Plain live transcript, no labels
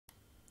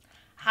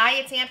Hi,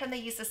 it's Ann from the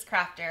Useless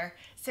Crafter.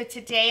 So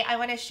today I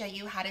want to show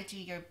you how to do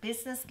your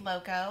business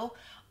logo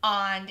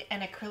on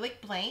an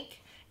acrylic blank.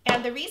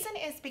 And the reason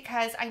is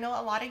because I know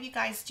a lot of you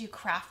guys do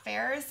craft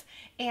fairs,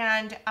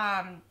 and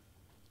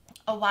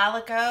a while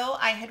ago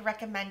I had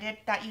recommended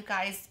that you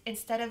guys,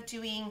 instead of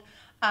doing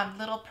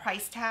little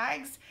price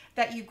tags,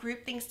 that you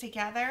group things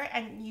together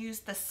and use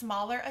the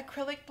smaller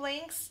acrylic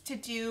blanks to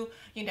do,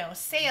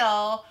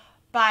 sale,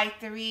 buy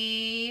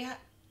three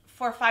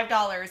for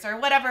 $5 or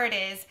whatever it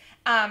is.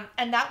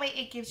 And that way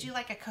it gives you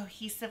like a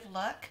cohesive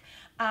look,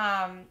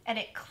 and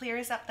it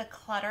clears up the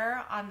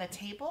clutter on the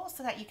table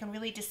so that you can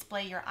really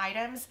display your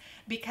items,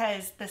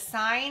 because the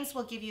signs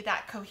will give you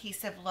that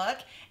cohesive look,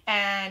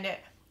 and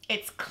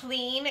it's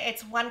clean,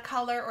 it's one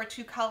color or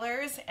two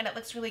colors, and it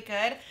looks really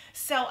good.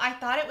 So I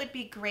thought it would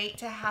be great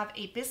to have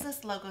a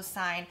business logo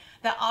sign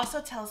that also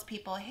tells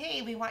people,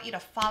 hey, we want you to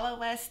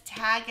follow us,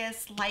 tag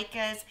us, like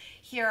us.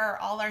 Here are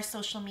all our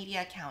social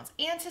media accounts,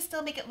 and to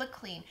still make it look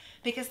clean,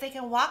 because they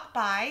can walk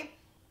by,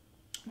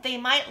 they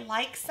might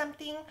like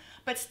something,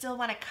 but still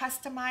want to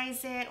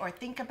customize it or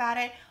think about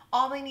it.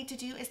 All they need to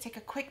do is take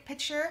a quick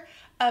picture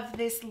of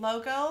this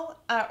logo,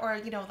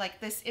 or like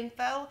this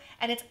info,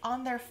 and it's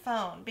on their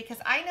phone. Because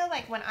I know,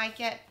 like, when I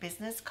get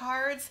business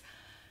cards,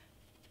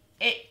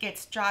 it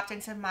gets dropped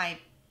into my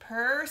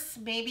purse.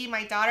 Maybe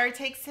my daughter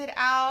takes it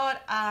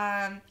out,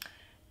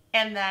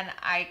 and then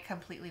I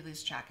completely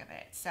lose track of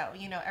it. So,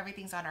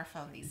 everything's on our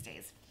phone these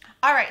days.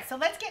 All right, so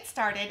let's get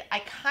started. I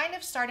kind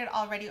of started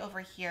already over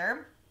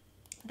here.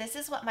 This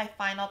is what my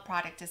final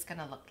product is going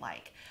to look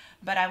like,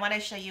 but I want to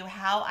show you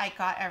how I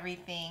got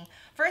everything.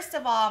 First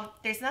of all,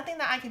 there's nothing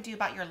that I can do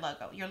about your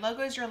logo. Your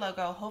logo is your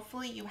logo.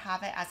 Hopefully you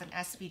have it as an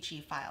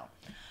SVG file.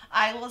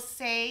 I will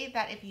say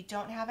that if you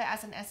don't have it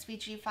as an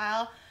SVG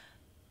file,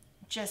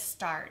 just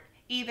start.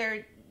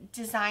 Either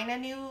design a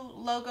new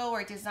logo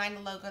or design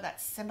a logo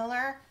that's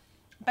similar,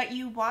 but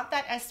you want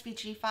that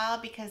SVG file,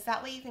 because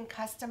that way you can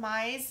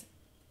customize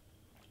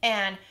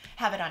and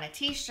have it on a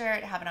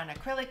t-shirt, have it on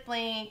acrylic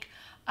blank,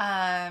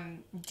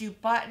 do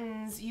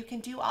buttons. You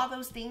can do all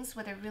those things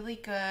with a really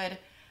good,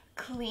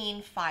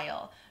 clean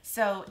file.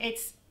 So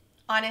it's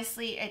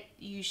honestly,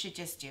 you should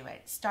just do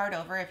it. Start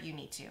over if you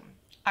need to.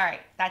 All right,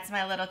 that's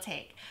my little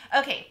take.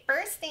 Okay,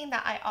 first thing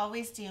that I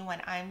always do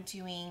when I'm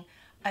doing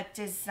a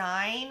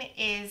design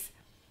is,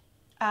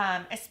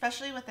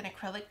 especially with an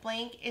acrylic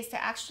blank, is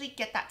to actually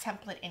get that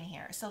template in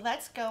here. So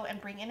let's go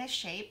and bring in a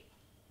shape.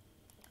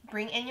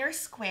 Bring in your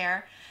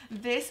square.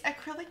 This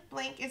acrylic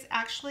blank is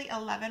actually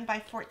 11 by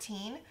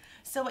 14.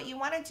 So what you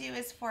want to do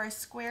is, for a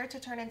square to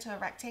turn into a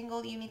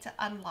rectangle, you need to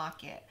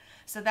unlock it.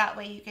 So that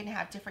way you can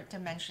have different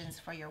dimensions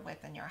for your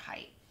width and your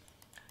height.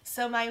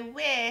 So my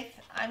width,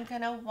 I'm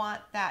going to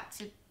want that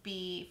to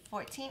be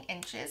 14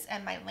 inches,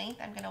 and my length,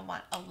 I'm going to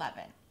want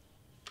 11.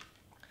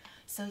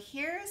 So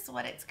here's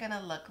what it's going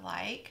to look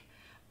like.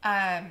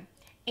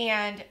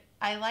 And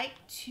I like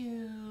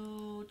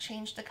to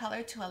change the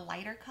color to a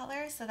lighter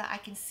color so that I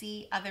can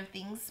see other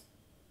things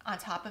on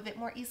top of it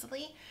more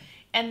easily.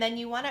 And then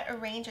you want to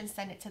arrange and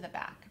send it to the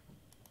back.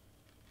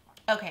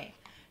 Okay,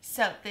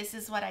 so this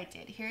is what I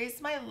did.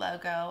 Here's my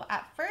logo.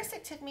 At first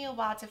it took me a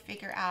while to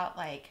figure out,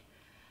 like,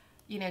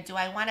 do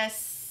I want to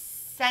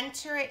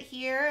center it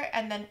here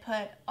and then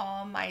put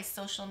all my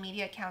social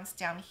media accounts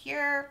down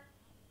here?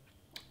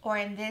 Or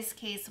in this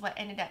case, what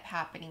ended up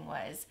happening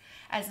was,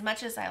 as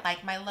much as I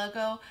like my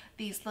logo,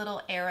 these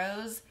little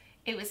arrows,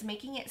 it was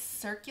making it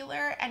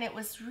circular, and it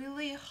was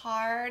really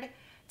hard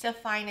to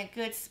find a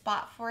good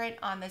spot for it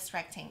on this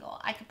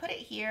rectangle. I could put it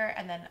here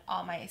and then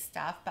all my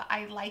stuff, but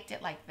I liked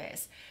it like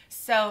this.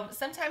 So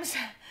sometimes,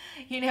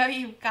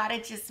 you've got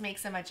to just make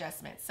some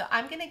adjustments. So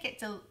I'm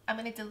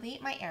gonna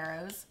delete my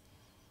arrows,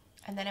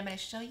 and then I'm gonna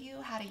show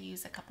you how to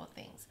use a couple of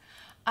things.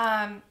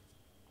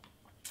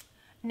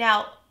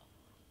 Now,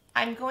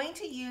 I'm going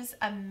to use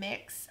a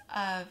mix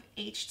of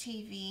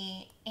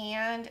HTV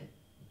and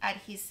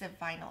adhesive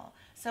vinyl.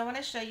 So I want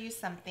to show you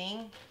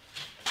something.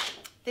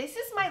 This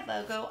is my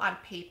logo on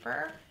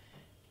paper,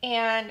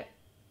 and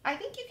I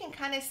think you can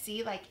kind of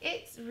see, like,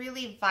 it's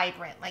really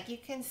vibrant. Like, you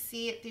can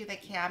see it through the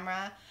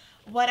camera.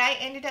 What I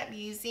ended up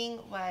using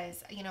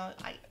was,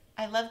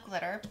 I love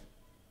glitter,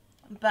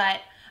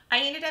 but I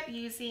ended up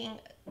using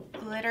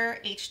glitter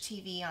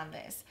HTV on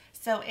this.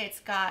 So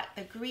it's got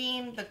the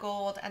green, the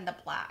gold, and the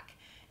black.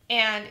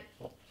 And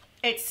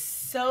it's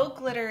so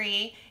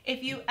glittery.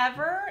 If you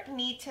ever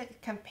need to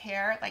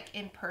compare, like,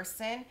 in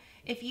person,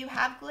 if you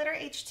have glitter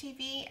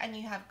HTV and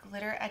you have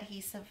glitter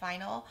adhesive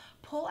vinyl,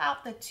 pull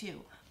out the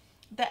two.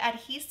 The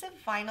adhesive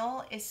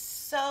vinyl is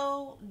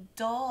so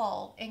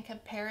dull in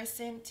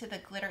comparison to the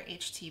glitter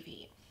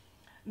HTV.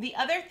 The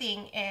other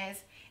thing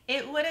is,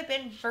 it would have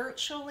been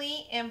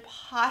virtually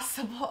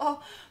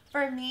impossible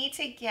for me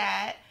to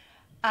get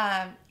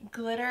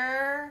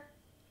glitter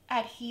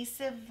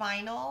adhesive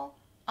vinyl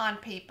on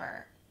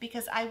paper,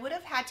 because I would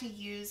have had to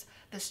use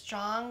the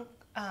strong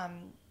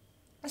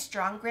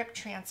grip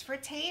transfer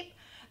tape.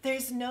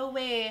 There's no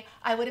way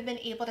I would have been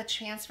able to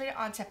transfer it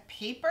onto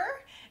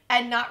paper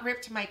and not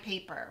ripped my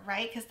paper,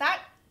 right? Because that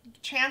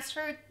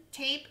transfer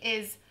tape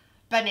is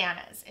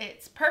bananas.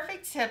 It's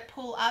perfect to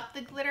pull up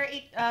the glitter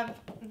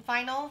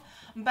vinyl,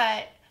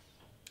 but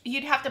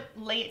you'd have to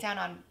lay it down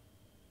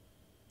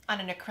on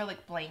an acrylic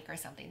blank or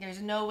something.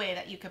 There's no way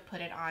that you could put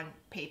it on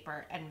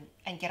paper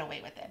and get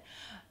away with it.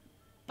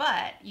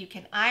 But you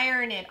can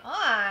iron it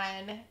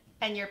on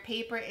and your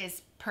paper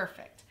is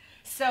perfect.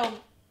 So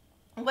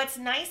what's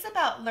nice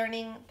about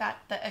learning that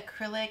the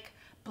acrylic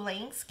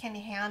blanks can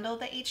handle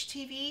the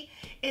HTV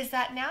is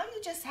that now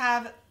you just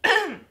have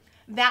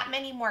that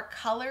many more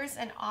colors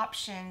and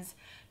options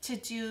to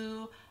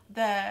do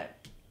the,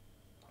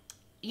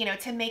 you know,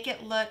 to make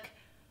it look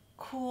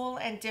cool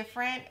and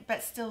different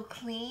but still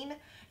clean.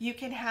 You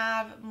can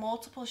have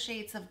multiple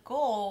shades of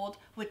gold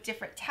with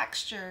different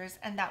textures,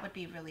 and that would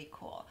be really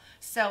cool.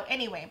 So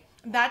anyway,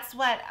 that's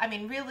what, I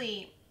mean,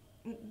 really,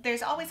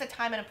 there's always a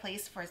time and a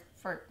place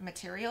for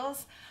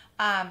materials,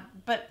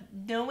 but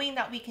knowing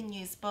that we can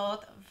use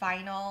both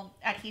vinyl,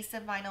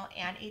 adhesive vinyl,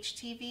 and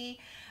HTV,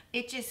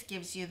 it just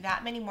gives you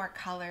that many more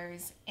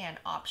colors and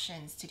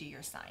options to do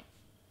your sign.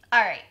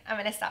 All right, I'm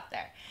gonna stop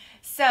there.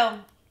 So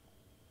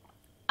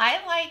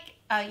I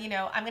like, you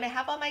know, I'm gonna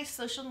have all my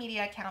social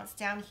media accounts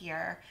down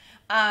here.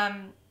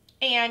 And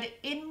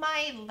in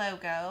my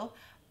logo,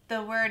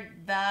 the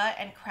word "the"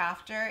 and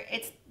 "crafter,"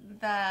 it's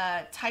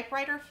the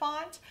typewriter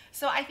font.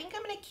 So I think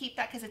I'm gonna keep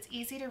that because it's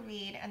easy to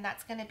read, and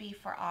that's gonna be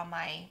for all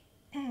my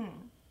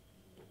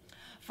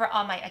for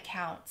all my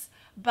accounts.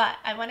 But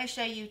I want to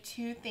show you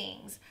two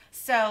things.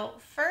 So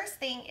first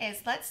thing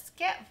is, let's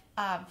get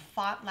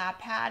Font Lab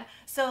Pad.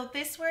 So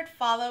this word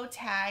follow,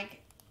 tag,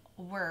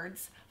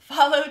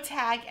 follow,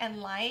 tag,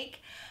 and like.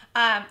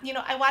 You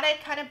know, I want to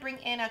kind of bring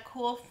in a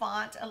cool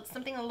font,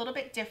 something a little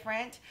bit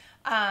different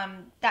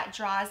that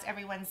draws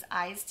everyone's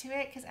eyes to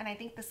it. And I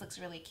think this looks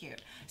really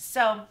cute.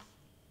 So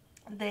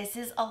this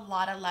is a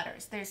lot of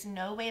letters. There's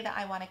no way that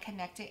I want to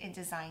connect it in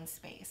Design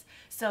Space.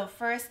 So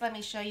first, let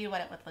me show you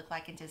what it would look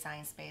like in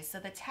Design Space. So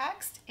the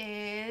text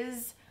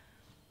is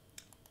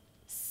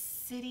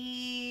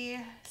City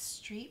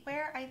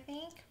Streetwear, I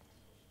think.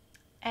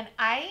 And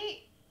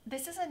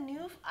this is a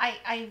new,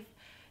 I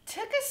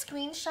took a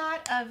screenshot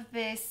of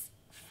this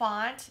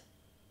font.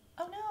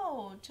 Oh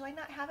no, do I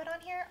not have it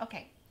on here?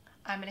 Okay,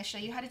 I'm going to show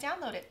you how to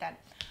download it then.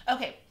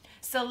 Okay,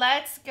 so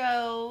let's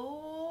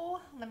go.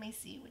 Let me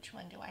see, which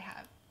one do I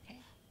have? Okay.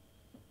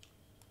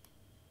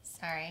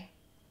 Sorry.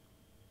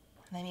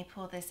 Let me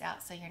pull this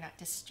out so you're not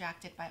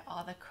distracted by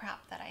all the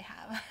crap that I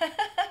have.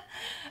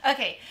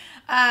 Okay,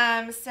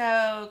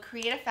 so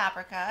Create a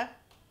Fabrica.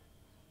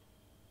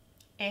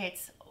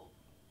 It's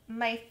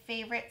my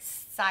favorite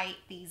site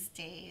these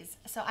days.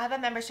 So I have a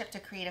membership to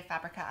Create a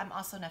Fabrica. I'm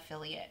also an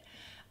affiliate.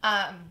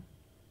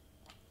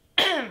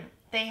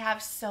 They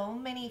have so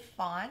many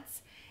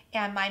fonts,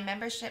 and my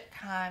membership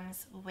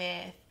comes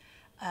with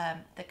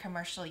the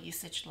commercial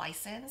usage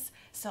license,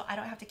 so I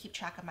don't have to keep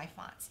track of my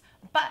fonts.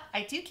 But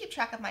I do keep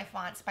track of my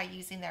fonts by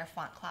using their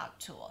Font Cloud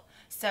tool.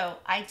 So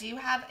I do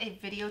have a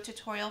video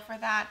tutorial for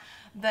that.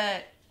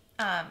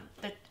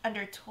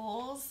 Under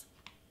Tools,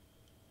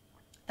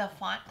 the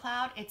Font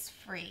Cloud, it's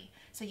free.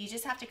 So you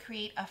just have to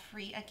create a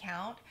free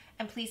account,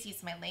 and please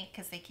use my link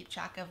because they keep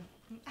track of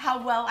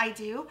how well I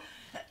do.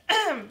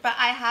 But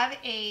I have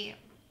a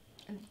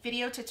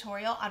video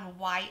tutorial on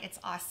why it's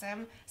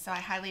awesome, so I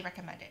highly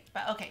recommend it.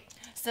 But okay,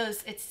 so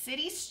it's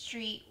City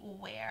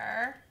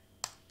Streetwear.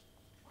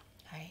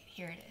 All right,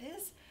 here it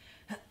is.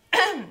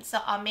 So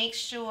I'll make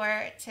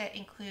sure to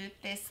include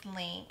this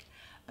link,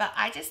 but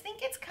I just think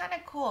it's kind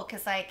of cool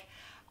because like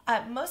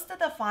most of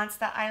the fonts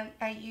that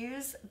I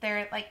use,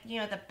 they're like, you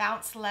know, the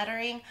bounce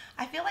lettering.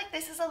 I feel like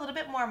this is a little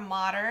bit more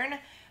modern.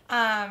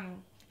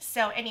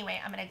 So anyway,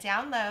 I'm going to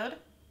download,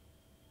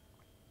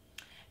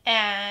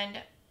 and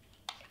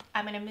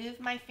I'm going to move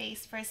my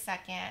face for a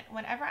second.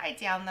 Whenever I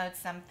download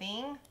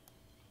something,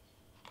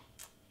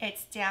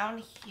 it's down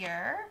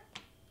here.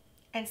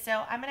 And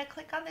so I'm going to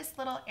click on this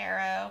little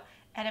arrow,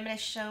 and I'm going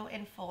to show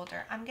in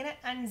folder. I'm going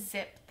to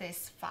unzip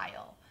this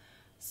file.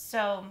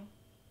 So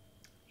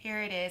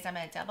here it is. I'm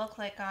going to double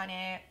click on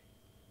it,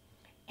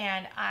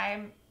 and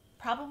I'm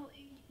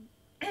probably,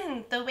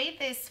 the way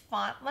this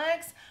font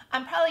looks,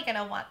 I'm probably going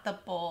to want the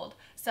bold.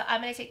 So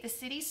I'm going to take the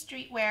City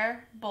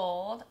Streetwear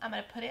bold. I'm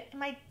going to put it in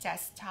my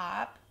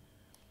desktop,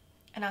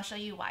 and I'll show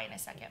you why in a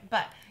second.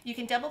 But you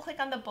can double click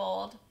on the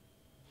bold,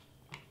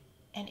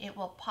 and it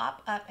will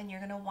pop up, and you're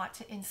going to want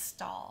to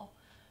install.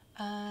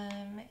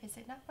 Is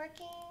it not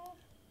working?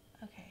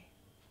 Okay,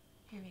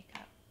 here we go.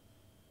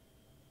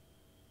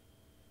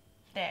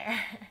 There.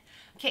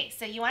 Okay,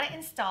 so you want to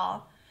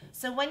install.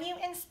 So when you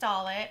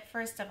install it,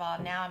 first of all,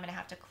 now I'm going to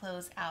have to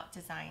close out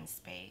Design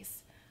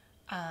Space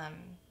to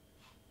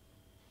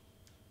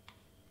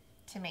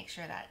make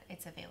sure that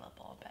it's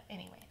available. But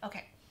anyway,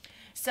 okay.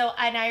 So,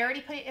 and I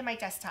already put it in my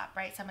desktop,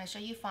 right? So I'm going to show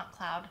you Font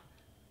Cloud.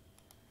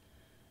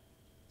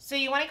 So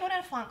you want to go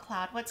to Font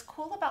Cloud. What's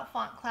cool about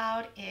Font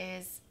Cloud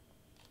is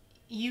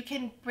you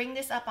can bring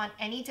this up on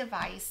any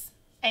device,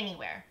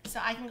 anywhere. So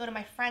I can go to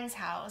my friend's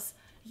house,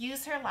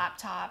 use her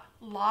laptop,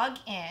 log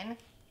in,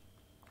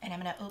 and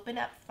I'm going to open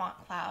up Font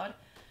Cloud.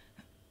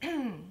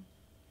 And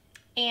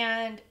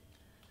And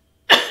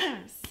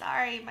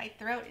sorry, my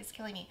throat is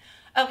killing me.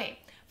 Okay,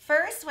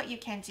 first what you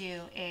can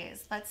do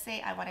is, let's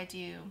say I want to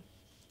do,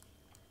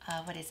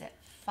 what is it?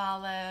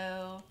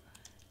 Follow,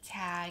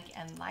 tag,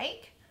 and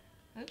like.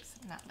 Oops,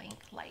 not link,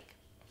 like.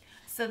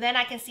 So then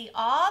I can see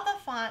all the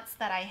fonts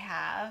that I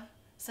have.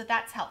 So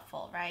that's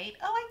helpful, right?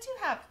 Oh, I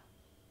do have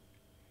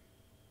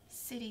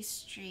City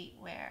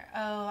Streetwear.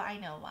 Oh, I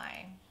know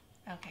why.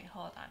 Okay,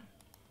 hold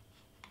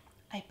on.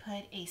 I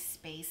put a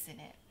space in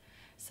it.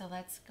 So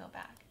let's go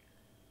back.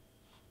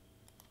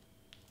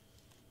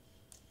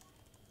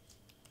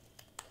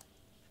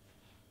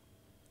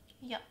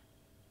 Yep.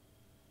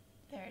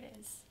 There it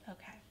is.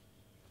 Okay.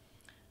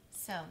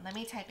 So let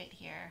me type it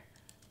here.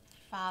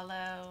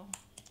 Follow,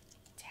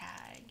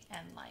 tag,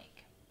 and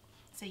like.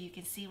 So you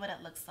can see what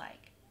it looks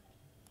like.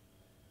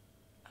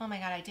 Oh my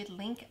God, I did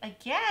link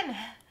again.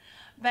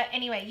 But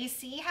anyway, you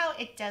see how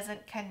it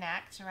doesn't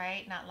connect,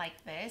 right? Not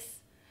like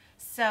this.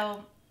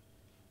 So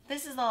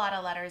this is a lot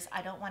of letters.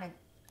 I don't want to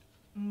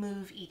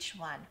move each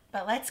one,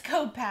 but let's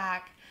go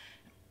back.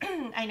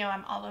 I know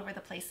I'm all over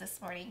the place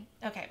this morning.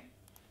 Okay.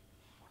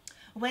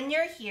 When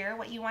you're here,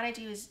 what you want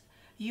to do is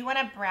you want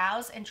to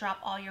browse and drop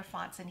all your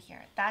fonts in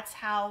here. That's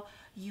how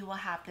you will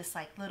have this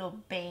like little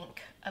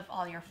bank of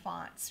all your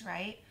fonts,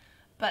 right?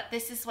 But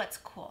this is what's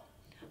cool.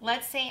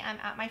 Let's say I'm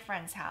at my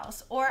friend's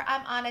house, or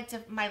I'm on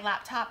my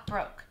laptop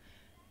broke,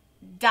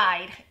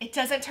 died. It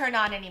doesn't turn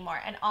on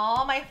anymore. And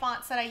all my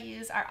fonts that I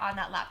use are on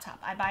that laptop.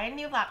 I buy a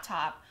new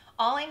laptop.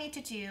 All I need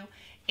to do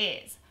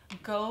is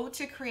go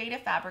to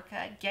Creative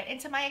Fabrica, get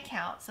into my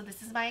account. So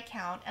this is my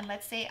account. And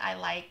let's say I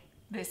like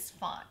this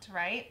font,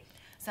 right?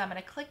 So I'm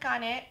going to click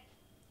on it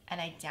and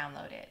I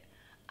download it.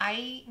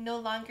 I no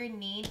longer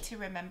need to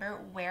remember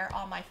where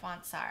all my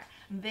fonts are.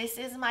 This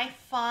is my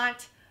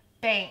font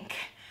bank.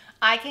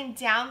 I can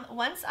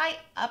once I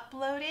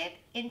upload it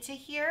into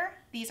here,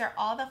 these are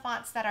all the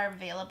fonts that are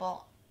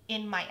available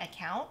in my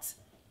account.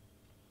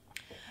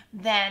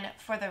 Then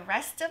for the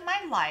rest of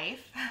my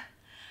life,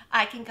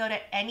 I can go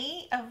to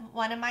any of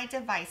one of my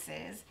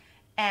devices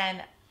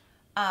and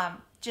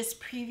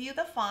just preview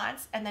the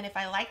fonts. And then if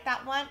I like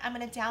that one, I'm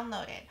going to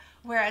download it.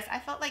 Whereas I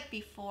felt like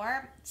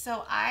before,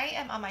 so I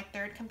am on my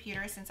third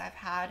computer since I've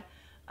had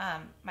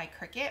my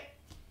Cricut.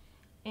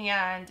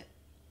 And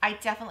I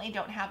definitely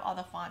don't have all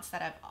the fonts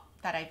that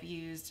I've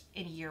used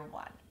in year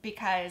one,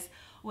 because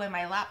when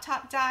my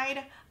laptop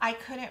died, I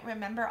couldn't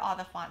remember all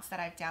the fonts that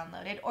I've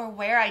downloaded or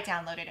where I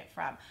downloaded it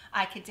from.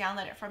 I could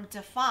download it from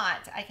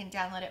DaFont. I can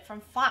download it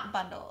from Font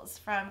Bundles,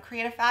 from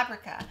Creative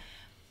Fabrica.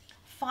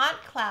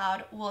 Font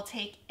Cloud will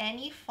take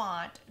any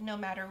font no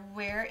matter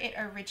where it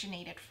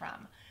originated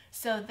from.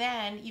 So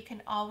then you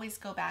can always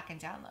go back and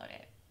download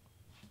it.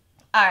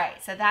 All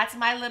right, so that's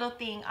my little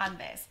thing on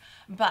this.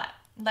 But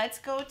let's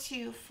go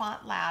to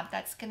Font Lab.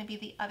 That's going to be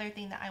the other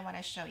thing that I want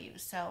to show you.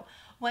 So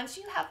once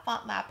you have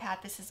Font Lab Pad,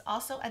 this is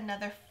also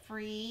another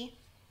free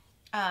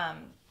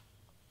app.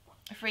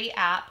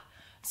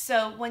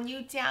 So when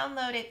you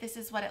download it, this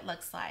is what it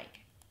looks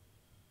like.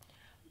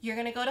 You're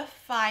going to go to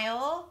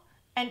File,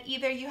 and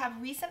either you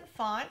have recent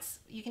fonts.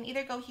 You can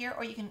either go here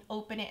or you can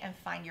open it and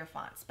find your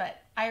fonts.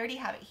 But I already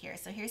have it here.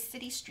 So here's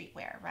City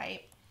Streetwear,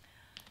 right?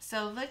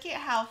 So look at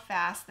how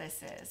fast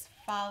this is.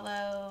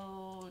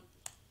 Follow,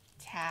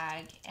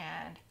 tag,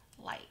 and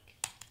like.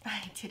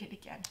 I did it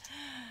again.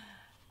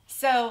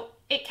 So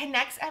it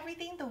connects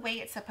everything the way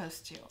it's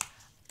supposed to.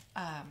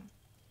 I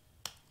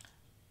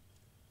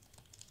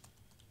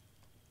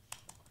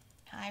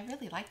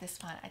really like this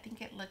font. I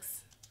think it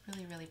looks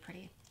really, really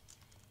pretty.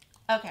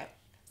 Okay,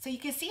 so you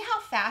can see how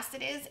fast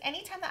it is.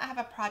 Anytime that I have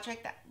a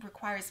project that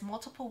requires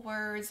multiple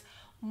words,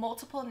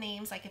 multiple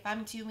names, like if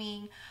I'm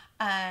doing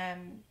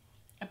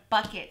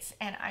buckets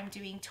and I'm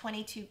doing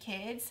 22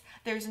 kids,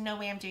 there's no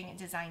way I'm doing it in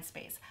Design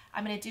Space.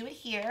 I'm going to do it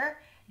here,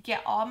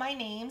 get all my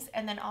names,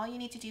 and then all you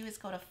need to do is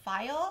go to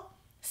File,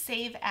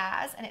 Save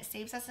As, and it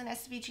saves as an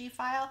SVG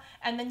file,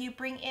 and then you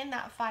bring in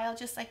that file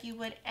just like you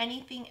would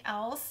anything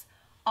else,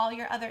 all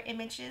your other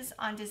images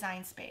on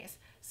Design Space.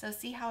 So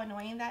see how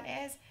annoying that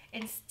is?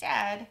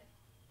 Instead,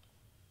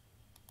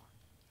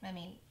 let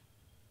me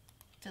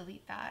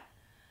delete that.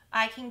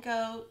 I can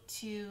go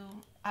to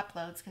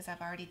Uploads because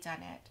I've already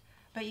done it.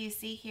 But you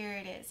see here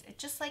it is.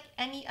 It's just like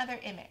any other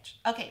image.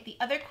 Okay, the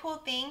other cool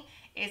thing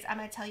is I'm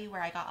going to tell you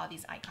where I got all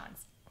these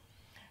icons.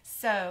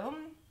 So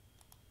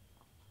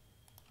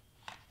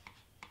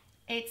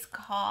it's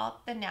called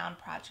the Noun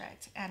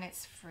Project and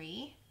it's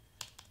free.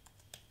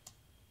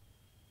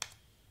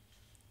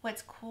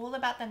 What's cool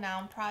about the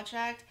Noun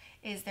Project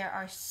is there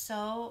are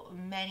so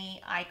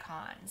many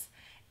icons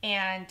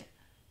and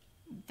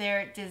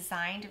they're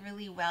designed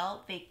really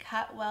well. They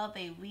cut well,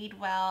 they read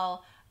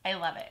well. I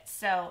love it.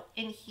 So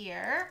in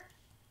here,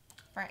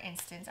 for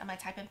instance, I'm going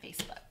to type in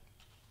Facebook.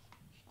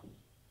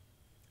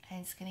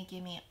 And it's going to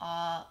give me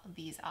all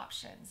these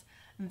options.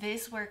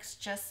 This works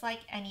just like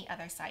any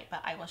other site,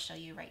 but I will show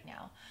you right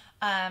now.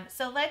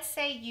 So let's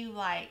say you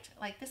liked,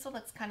 like this one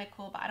looks kind of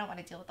cool, but I don't want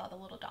to deal with all the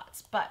little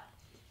dots. But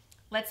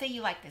let's say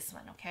you like this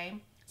one,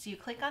 okay? So you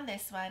click on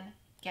this one,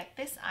 get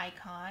this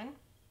icon,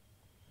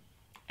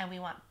 and we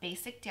want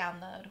basic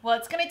download. Well,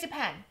 it's going to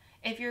depend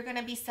if you're going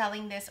to be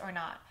selling this or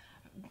not.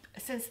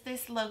 Since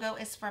this logo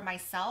is for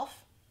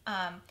myself,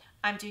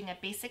 I'm doing a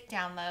basic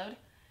download.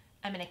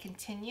 I'm going to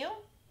continue,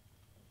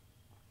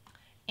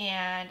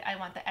 and I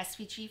want the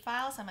SVG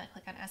file, so I'm going to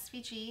click on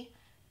SVG,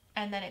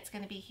 and then it's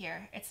going to be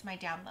here. It's my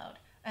download,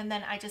 and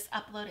then I just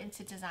upload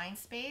into Design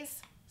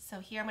Space. So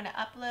here I'm going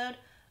to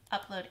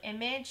upload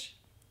image,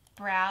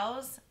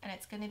 browse, and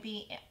it's going to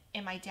be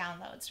in my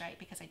downloads, right?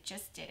 Because I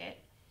just did it.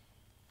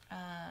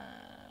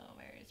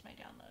 Where is my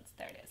downloads?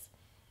 There it is.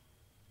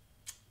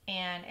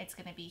 And it's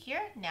going to be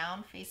here now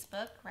on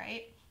Facebook,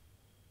 right?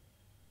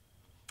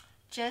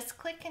 Just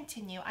click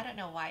continue. I don't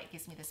know why it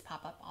gives me this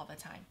pop-up all the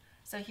time.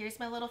 So here's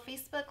my little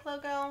Facebook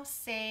logo,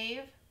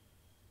 save,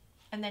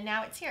 and then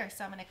now it's here.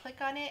 So I'm going to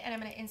click on it and I'm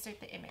going to insert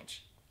the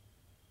image.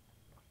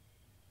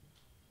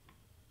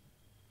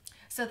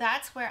 So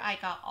that's where I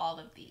got all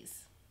of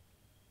these.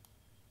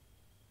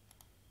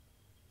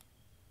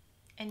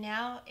 And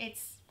now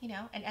it's, you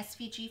know, an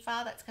SVG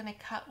file that's going to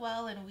cut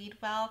well and weed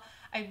well.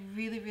 I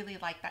really, really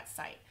like that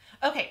site.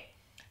 Okay,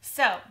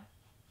 so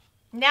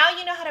now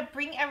you know how to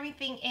bring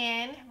everything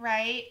in,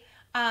 right?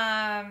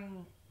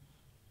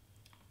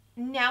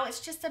 Now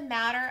it's just a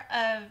matter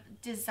of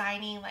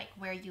designing like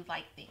where you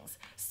like things.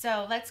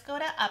 So let's go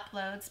to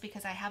uploads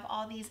because I have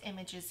all these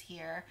images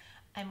here.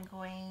 I'm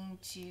going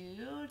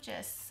to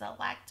just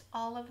select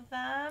all of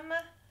them.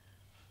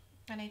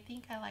 And I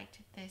think I liked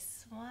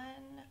this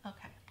one.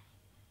 Okay.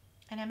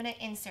 And I'm going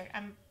to insert.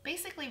 I'm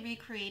basically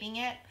recreating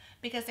it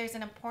because there's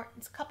a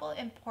couple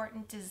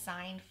important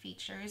design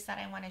features that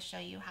I want to show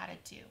you how to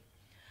do.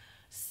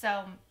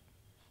 So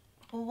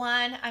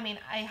one, I mean,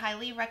 I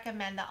highly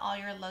recommend that all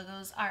your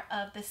logos are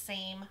of the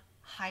same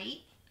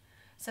height.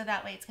 So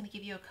that way it's going to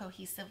give you a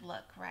cohesive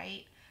look,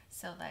 right?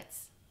 So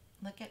let's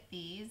look at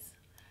these.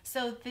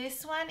 So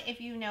this one,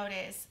 if you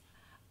notice,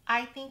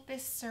 I think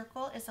this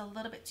circle is a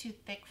little bit too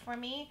thick for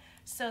me.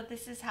 So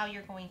this is how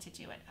you're going to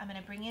do it. I'm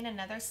going to bring in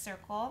another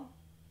circle.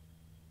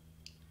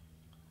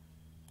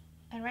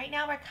 And right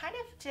now we're kind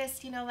of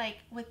just, you know, like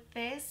with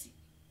this,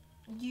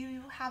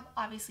 you have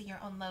obviously your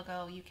own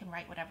logo. You can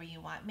write whatever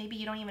you want. Maybe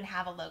you don't even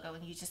have a logo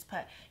and you just put,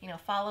 you know,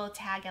 follow,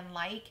 tag, and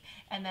like,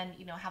 and then,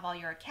 you know, have all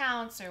your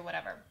accounts or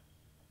whatever.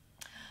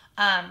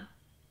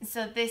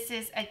 So this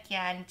is,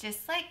 again,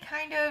 just like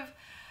kind of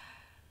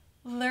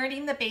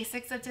learning the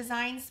basics of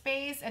Design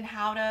Space and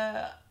how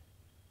to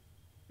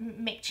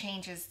make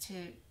changes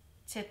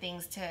to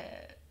things to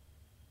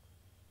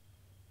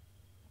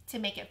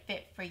make it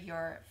fit for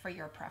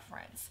your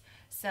preference.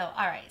 So,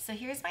 all right, so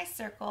here's my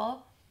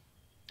circle.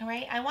 All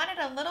right, I want it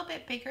a little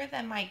bit bigger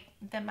than my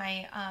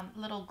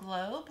little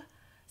globe.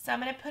 So I'm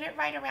gonna put it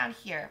right around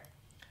here.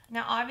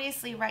 Now,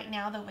 obviously right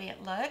now, the way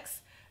it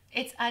looks,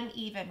 it's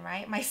uneven,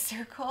 right? My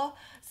circle.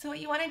 So what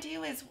you wanna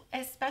do is,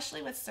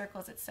 especially with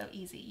circles, it's so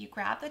easy. You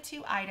grab the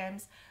two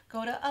items,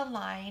 go to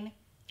align,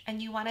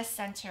 and you wanna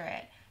center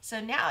it. So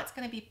now it's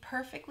gonna be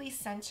perfectly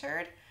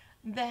centered.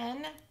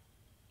 Then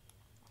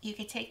you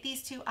can take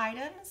these two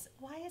items.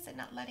 Why is it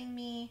not letting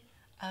me?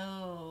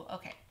 Oh,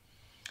 okay.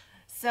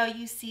 So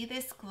you see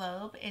this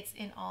globe, it's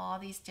in all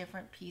these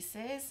different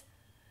pieces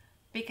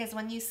because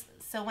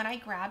when I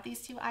grabbed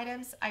these two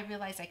items, I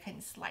realized I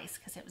couldn't slice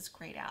because it was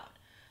grayed out.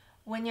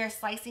 When you're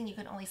slicing, you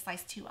can only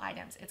slice two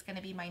items. It's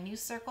gonna be my new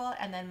circle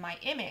and then my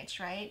image,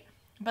 right?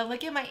 But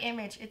look at my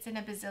image, it's in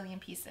a bazillion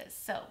pieces.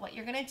 So what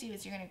you're gonna do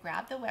is you're gonna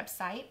grab the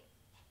website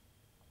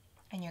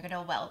and you're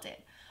gonna weld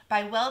it.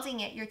 By welding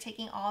it, you're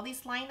taking all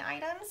these line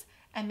items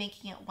and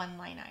making it one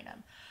line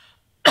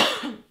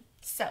item.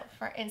 So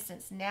for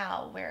instance,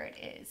 now where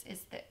it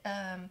is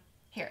the,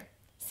 here,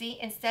 see,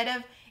 instead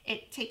of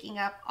it taking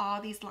up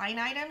all these line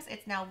items,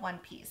 it's now one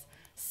piece.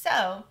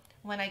 So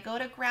when I go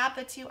to grab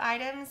the two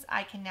items,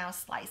 I can now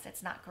slice.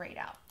 It's not grayed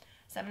out.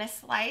 So I'm gonna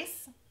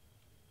slice.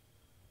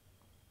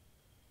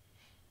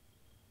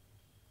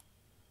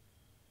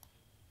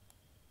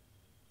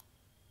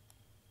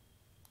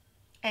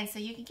 And so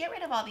you can get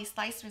rid of all these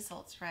slice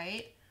results,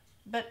 right?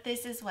 But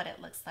this is what it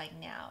looks like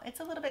now. It's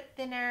a little bit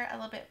thinner, a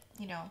little bit,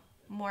 you know,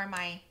 more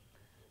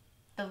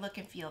the look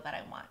and feel that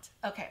I want.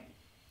 Okay,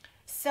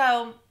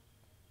 so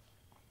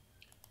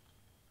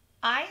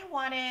I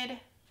wanted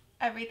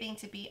everything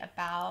to be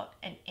about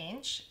an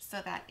inch so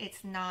that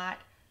it's not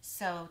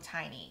so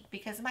tiny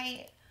because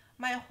my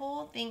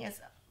whole thing is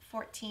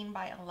 14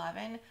 by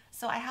 11,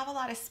 so I have a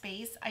lot of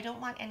space. I don't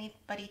want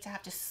anybody to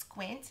have to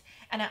squint,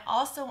 and I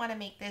also want to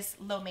make this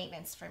low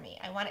maintenance for me.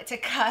 I want it to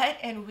cut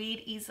and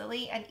weed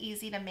easily and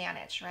easy to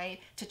manage, right?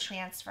 To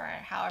transfer,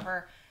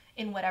 however,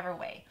 in whatever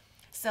way.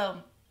 So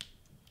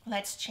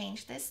let's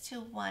change this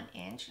to 1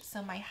 inch.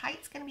 So my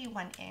height's going to be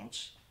 1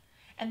 inch,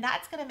 and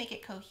that's going to make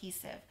it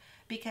cohesive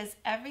because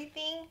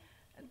everything,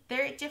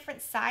 they're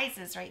different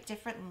sizes, right?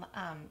 Different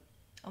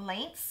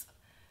lengths.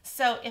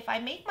 So if I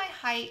make my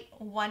height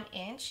 1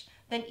 inch,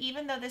 then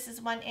even though this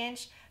is 1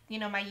 inch, you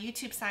know, my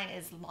YouTube sign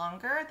is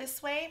longer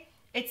this way,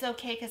 it's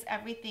okay because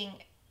everything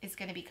is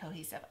going to be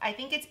cohesive. I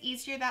think it's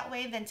easier that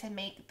way than to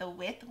make the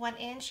width 1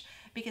 inch,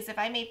 because if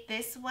I make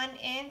this 1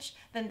 inch,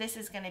 then this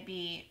is going to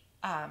be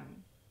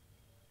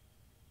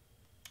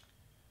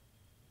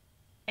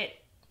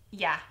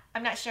Yeah,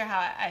 I'm not sure how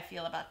I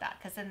feel about that,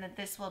 because then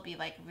this will be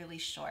like really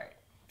short.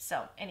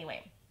 So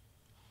anyway,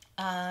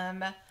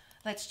 um,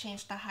 let's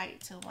change the height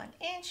to 1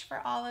 inch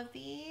for all of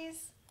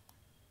these.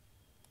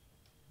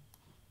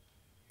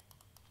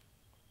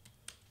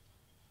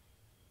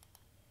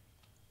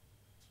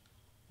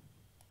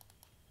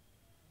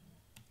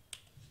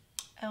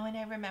 Oh, and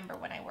I remember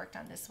when I worked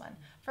on this one.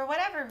 For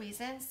whatever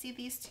reason, see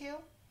these two?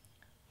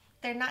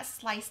 They're not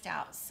sliced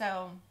out.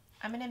 So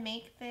I'm gonna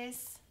make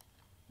this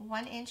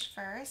 1 inch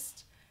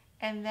first,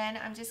 and then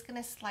I'm just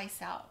gonna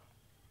slice out.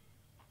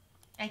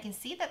 I can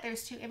see that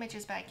there's two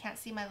images, but I can't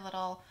see my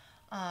little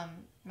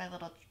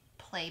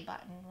play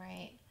button,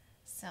 right?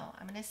 So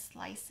I'm gonna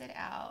slice it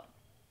out,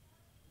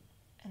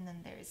 and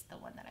then there's the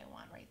one that I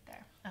want right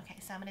there. Okay,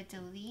 so I'm gonna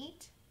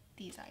delete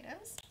these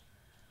items.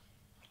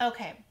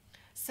 Okay,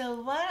 so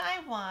what I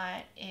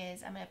want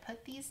is I'm gonna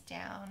put these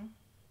down,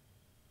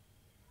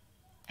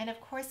 and of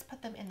course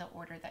put them in the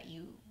order that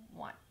you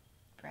want,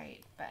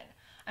 right? But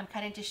I'm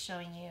kind of just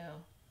showing you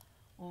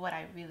what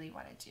I really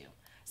want to do.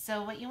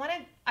 So what you want to,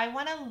 I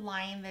want to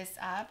line this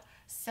up.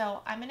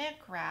 So I'm going to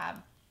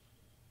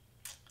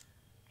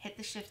hit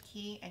the shift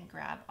key and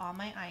grab all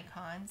my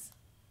icons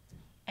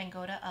and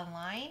go to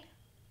align.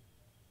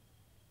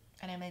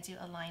 And I'm going to do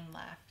align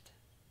left.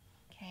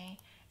 Okay.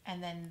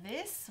 And then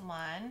this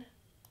one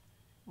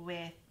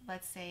with,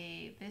 let's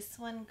say this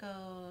one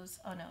goes,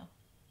 oh no.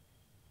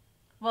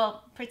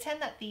 Well,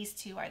 pretend that these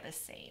two are the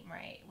same,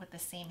 right? With the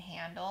same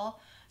handle.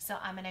 So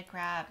I'm going to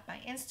grab my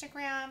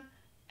Instagram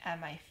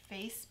and my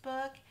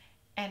Facebook,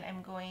 and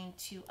I'm going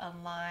to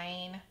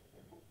align,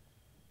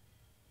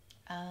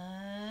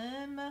 I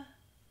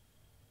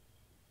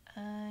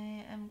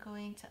am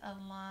going to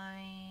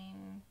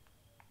align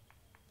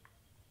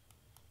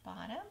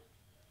bottom.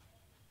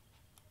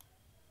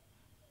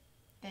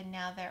 Then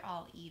now they're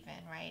all even,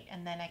 right?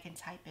 And then I can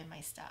type in my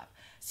stuff.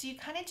 So you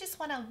kind of just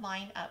want to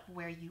line up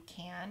where you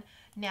can.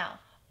 Now,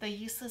 the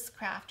useless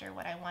crafter,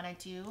 what I want to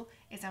do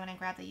is I want to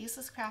grab the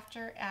useless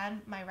crafter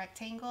and my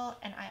rectangle,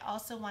 and I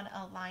also want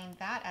to align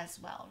that as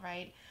well,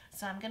 right?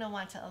 So I'm going to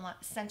want to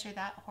center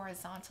that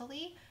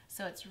horizontally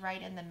so it's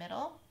right in the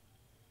middle.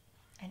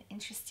 And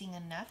interesting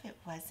enough, it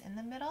was in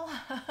the middle.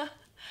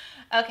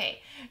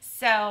 Okay,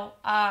 so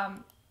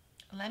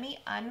let me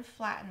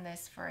unflatten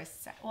this for a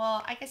sec.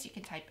 Well, I guess you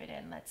can type it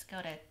in. Let's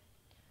go to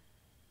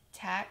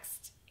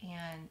text,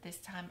 and this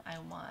time I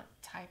want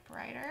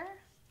typewriter.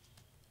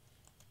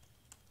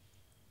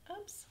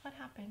 Oops, what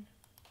happened?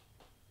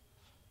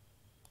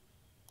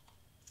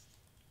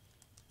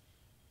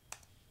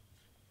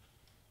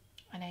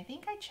 And I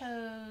think I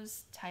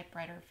chose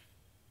typewriter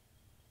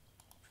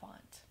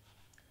font.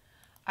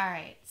 All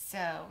right,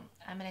 so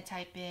I'm going to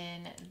type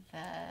in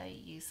the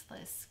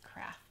useless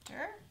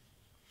crafter.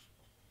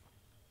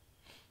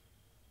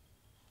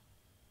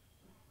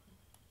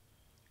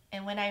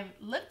 And when I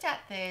looked at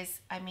this,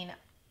 I mean,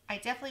 I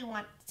definitely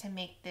want to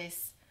make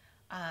this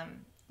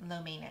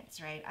low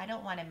maintenance, right? I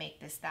don't want to make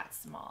this that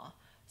small.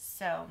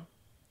 So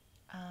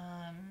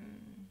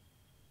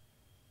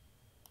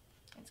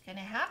it's going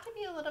to have to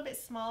be a little bit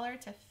smaller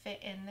to fit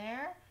in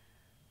there.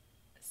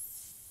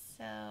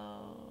 So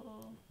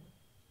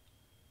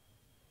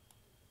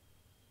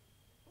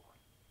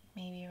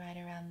maybe right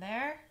around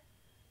there.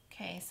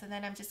 Okay, so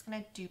then I'm just going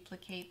to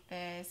duplicate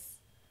this.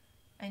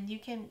 And you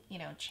can, you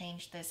know,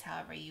 change this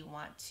however you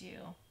want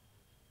to.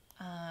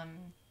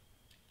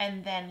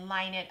 And then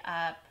line it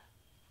up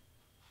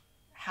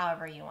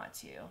however you want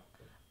to.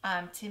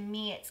 To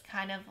me, it's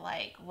kind of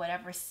like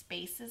whatever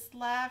space is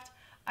left,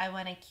 I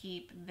want to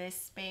keep this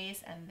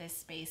space and this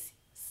space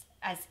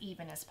as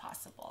even as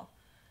possible.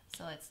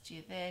 So let's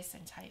do this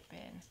and type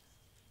in.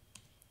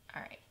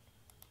 All right.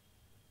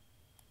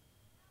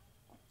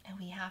 And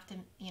we have to,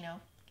 you know,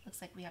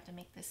 looks like we have to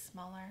make this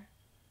smaller.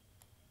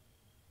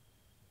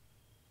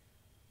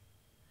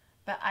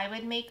 But I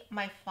would make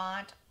my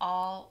font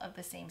all of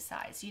the same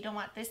size. You don't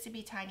want this to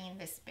be tiny and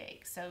this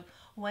big. So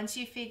once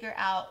you figure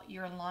out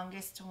your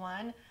longest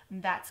one,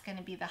 that's going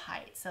to be the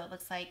height. So it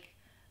looks like,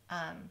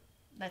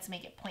 let's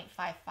make it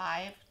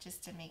 0.55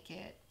 just to make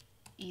it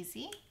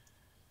easy.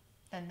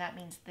 Then that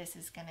means this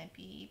is going to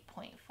be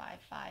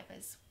 0.55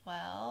 as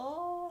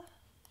well.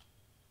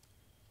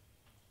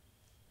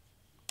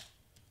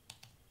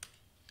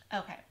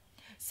 Okay,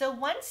 so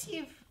once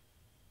you've,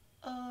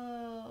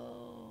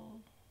 oh,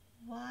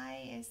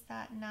 why is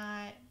that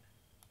not,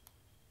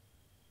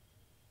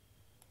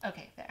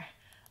 okay, there.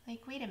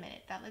 Like, wait a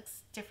minute, that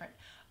looks different.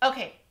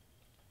 Okay,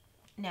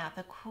 now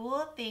the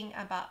cool thing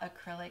about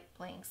acrylic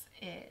blanks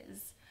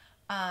is,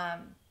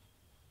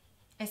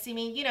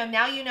 assuming, you know,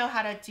 now you know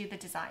how to do the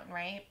design,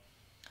 right?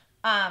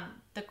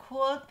 The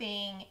cool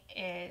thing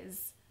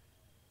is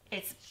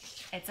it's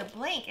a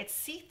blank, it's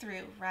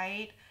see-through,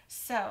 right?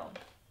 So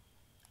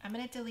I'm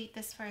gonna delete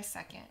this for a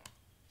second.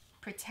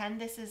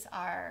 Pretend this is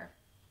our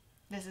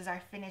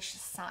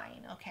finished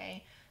sign,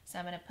 okay? So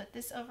I'm gonna put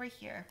this over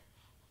here,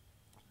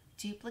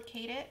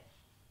 duplicate it,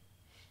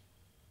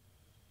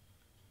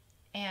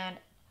 and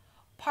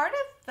part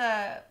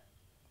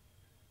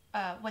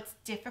what's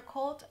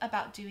difficult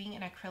about doing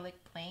an acrylic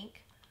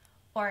blank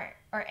or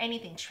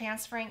anything,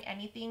 transferring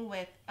anything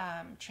with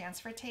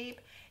transfer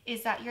tape,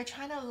 is that you're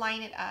trying to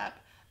line it up.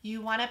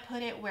 You want to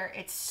put it where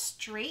it's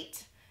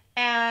straight.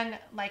 And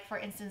like, for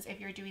instance, if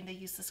you're doing the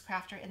useless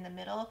crafter in the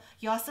middle,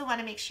 you also want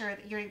to make sure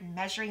that you're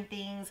measuring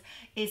things.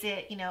 Is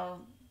it, you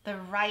know, the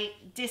right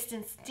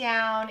distance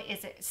down?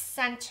 Is it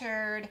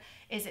centered?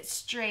 Is it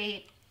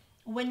straight?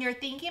 When you're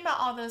thinking about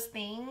all those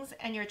things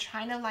and you're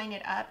trying to line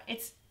it up,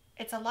 it's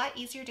a lot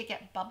easier to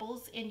get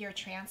bubbles in your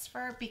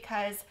transfer,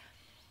 because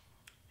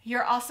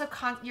you're also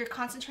you're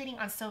concentrating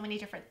on so many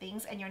different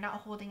things and you're not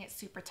holding it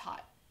super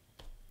taut.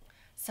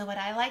 So what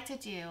I like to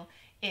do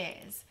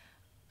is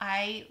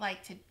I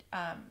like to,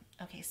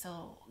 okay,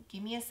 so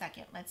give me a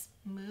second. Let's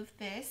move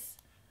this.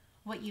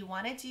 What you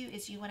want to do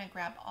is you want to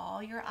grab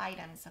all your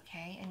items,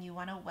 okay, and you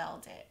want to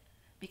weld it,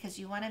 because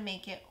you want to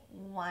make it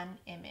one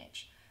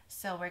image.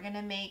 So we're going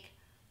to make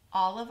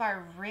all of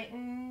our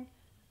written,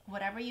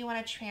 whatever you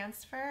want to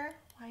transfer.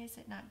 Why is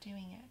it not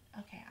doing it?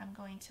 Okay, I'm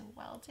going to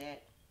weld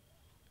it.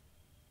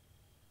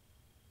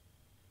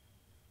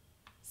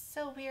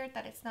 So weird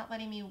that it's not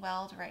letting me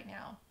weld right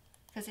now,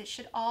 because it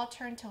should all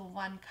turn to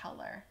one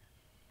color.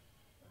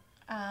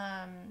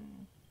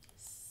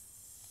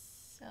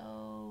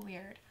 So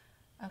weird.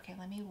 Okay,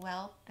 let me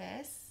weld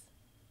this.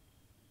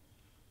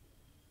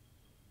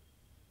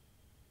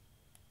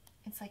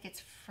 It's like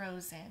it's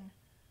frozen.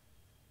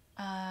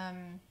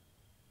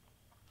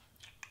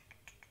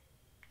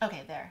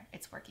 Okay, there,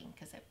 it's working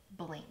because it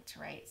blinked,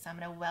 right? So I'm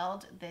gonna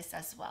weld this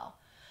as well.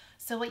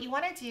 So what you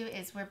wanna do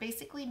is we're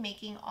basically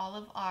making all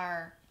of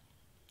our,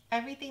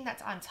 everything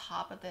that's on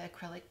top of the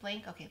acrylic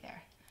blank, okay,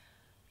 there.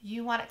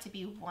 You want it to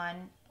be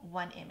one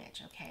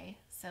image, okay?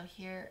 So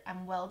here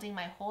I'm welding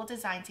my whole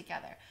design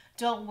together.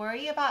 Don't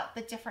worry about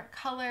the different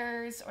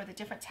colors or the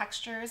different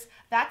textures.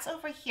 That's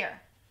over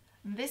here.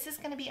 This is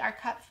gonna be our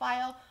cut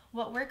file.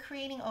 What we're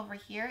creating over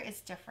here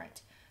is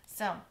different.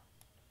 So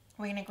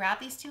we're gonna grab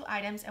these two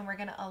items and we're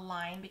gonna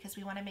align, because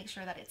we wanna make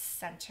sure that it's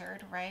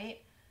centered,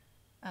 right?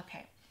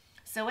 Okay,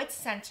 so it's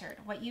centered.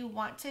 What you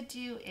want to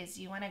do is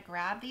you wanna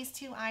grab these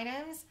two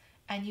items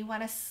and you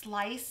wanna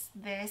slice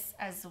this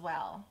as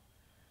well.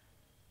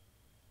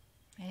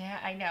 Yeah,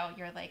 I know,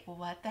 you're like,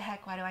 what the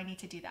heck, why do I need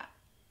to do that?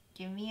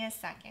 Give me a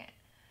second.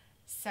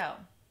 So,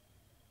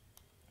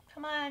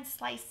 come on,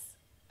 slice.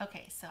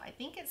 Okay, so I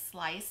think it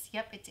sliced.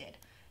 Yep, it did.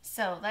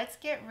 So let's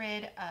get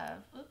rid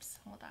of, oops,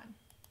 hold on.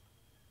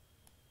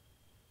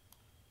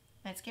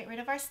 Let's get rid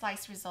of our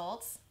slice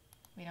results.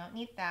 We don't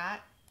need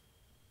that.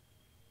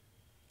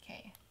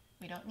 Okay,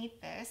 we don't need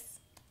this.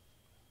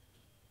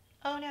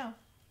 Oh no,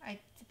 I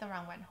did the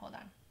wrong one, hold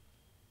on.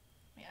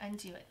 Let me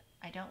undo it.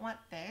 I don't want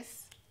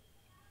this.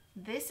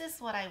 This is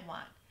what I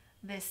want,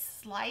 this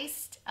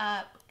sliced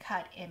up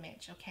cut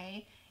image,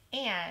 okay?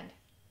 And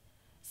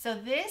so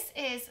this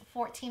is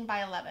 14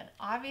 by 11.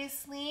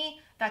 Obviously,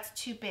 that's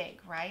too big,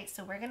 right?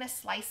 So we're gonna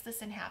slice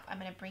this in half. I'm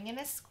gonna bring in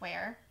a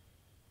square,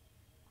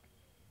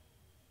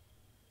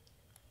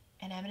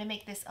 and I'm gonna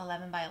make this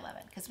 11 by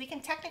 11, because we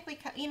can technically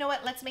cut, you know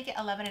what, let's make it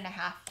 11 and a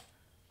half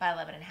by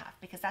 11 and a half,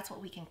 because that's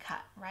what we can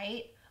cut,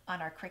 right?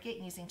 On our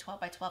Cricut using 12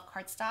 by 12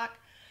 cardstock.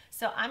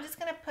 So I'm just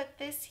gonna put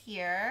this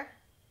here,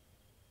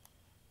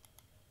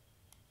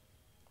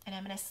 and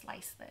I'm gonna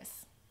slice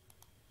this.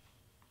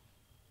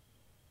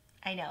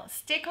 I know,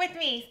 stick with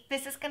me.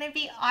 This is gonna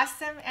be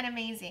awesome and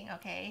amazing,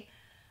 okay?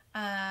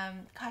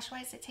 Gosh,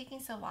 why is it taking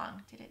so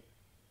long? Did it?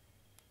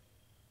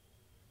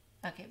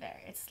 Okay,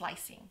 there, it's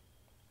slicing.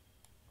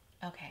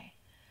 Okay,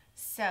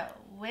 so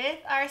with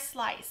our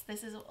slice,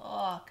 this is,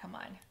 oh, come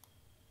on.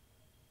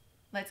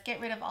 Let's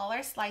get rid of all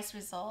our slice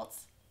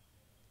results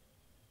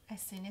as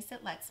soon as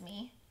it lets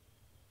me.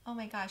 Oh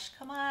my gosh,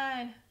 come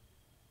on.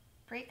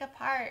 Break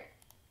apart.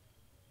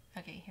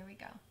 Okay, here we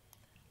go.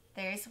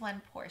 There's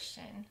one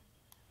portion.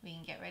 We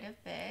can get rid of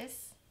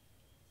this.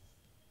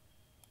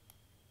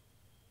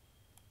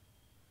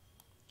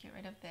 Get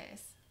rid of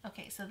this.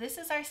 Okay, so this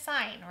is our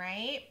sign,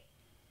 right?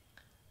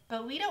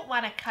 But we don't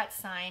want a cut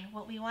sign.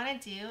 What we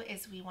want to do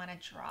is we want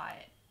to draw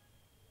it.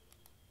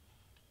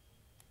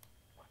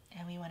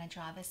 And we want to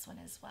draw this one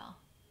as well.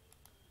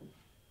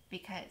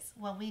 Because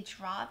when we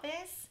draw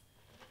this,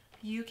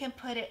 you can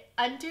put it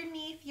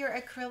underneath your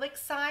acrylic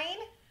sign,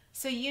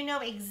 so you know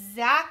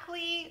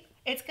exactly,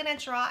 it's going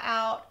to draw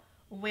out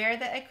where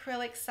the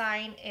acrylic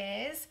sign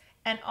is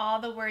and all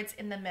the words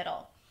in the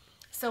middle.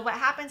 So what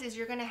happens is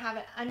you're going to have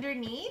it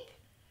underneath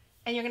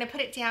and you're going to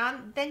put it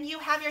down. Then you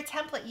have your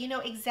template. You know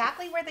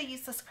exactly where the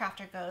useless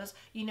crafter goes.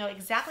 You know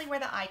exactly where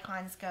the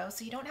icons go.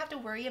 So you don't have to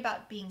worry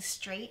about being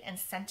straight and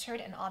centered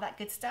and all that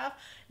good stuff.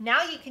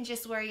 Now you can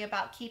just worry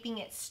about keeping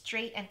it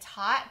straight and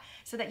taut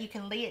so that you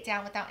can lay it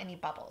down without any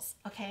bubbles.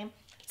 Okay.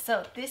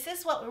 So this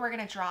is what we're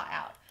going to draw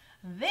out.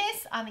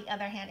 This, on the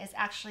other hand, is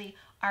actually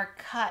our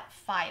cut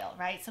file,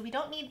 right? So we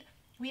don't need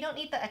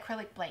the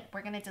acrylic blank.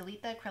 We're going to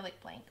delete the acrylic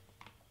blank.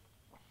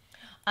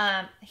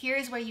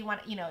 Here's where you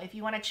want, if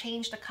you want to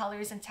change the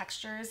colors and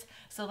textures.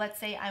 So let's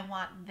say I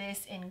want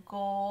this in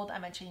gold.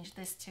 I'm going to change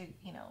this to,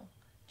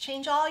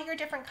 Change all your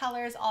different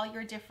colors, all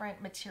your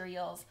different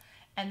materials,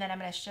 and then I'm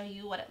going to show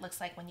you what it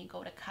looks like when you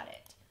go to cut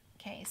it.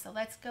 Okay, so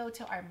let's go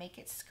to our Make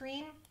It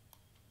screen.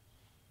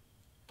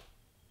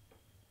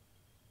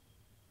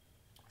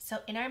 So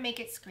in our Make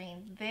It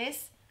screen,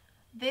 this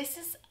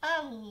is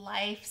a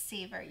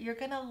lifesaver. You're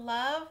gonna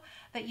love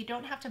that you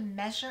don't have to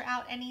measure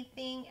out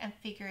anything and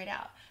figure it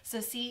out. So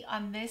see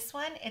on this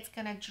one, it's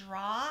gonna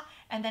draw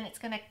and then it's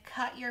gonna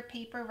cut your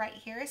paper right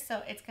here.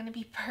 So it's gonna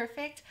be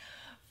perfect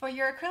for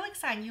your acrylic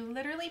sign. You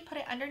literally put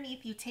it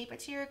underneath, you tape it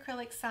to your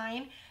acrylic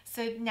sign.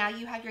 So now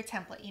you have your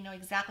template. You know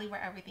exactly where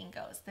everything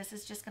goes. This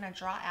is just gonna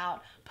draw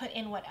out, put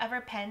in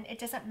whatever pen, it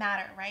doesn't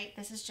matter, right?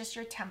 This is just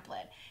your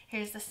template.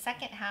 Here's the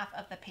second half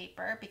of the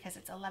paper because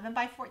it's 11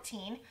 by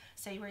 14.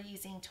 So you were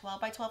using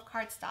 12 by 12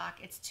 cardstock.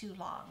 It's too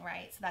long,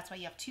 right? So that's why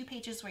you have 2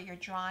 pages where you're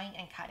drawing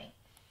and cutting.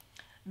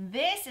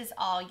 This is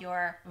all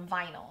your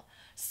vinyl.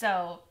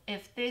 So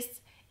if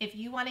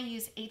you wanna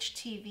use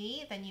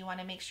HTV, then you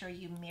wanna make sure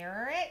you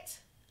mirror it.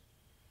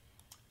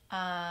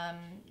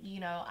 You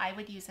know, I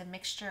would use a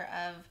mixture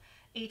of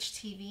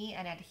HTV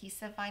and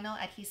adhesive vinyl.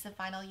 Adhesive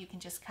vinyl you can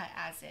just cut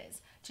as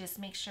is. Just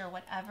make sure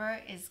whatever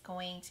is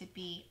going to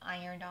be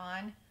ironed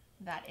on,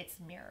 that it's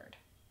mirrored.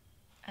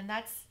 And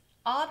that's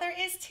all there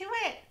is to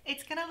it.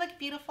 It's gonna look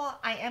beautiful.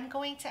 I am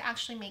going to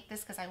actually make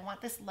this because I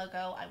want this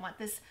logo, I want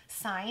this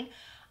sign.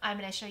 I'm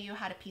gonna show you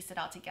how to piece it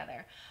all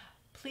together.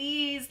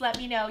 Please let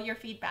me know your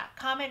feedback,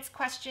 comments,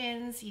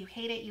 questions, you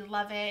hate it, you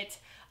love it.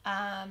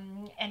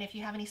 And if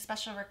you have any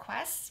special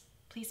requests,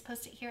 please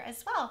post it here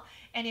as well.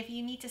 And if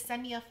you need to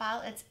send me a file,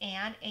 it's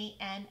Ann,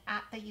 A-N,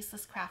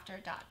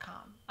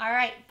 @theuselesscrafter.com. All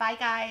right, bye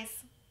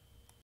guys.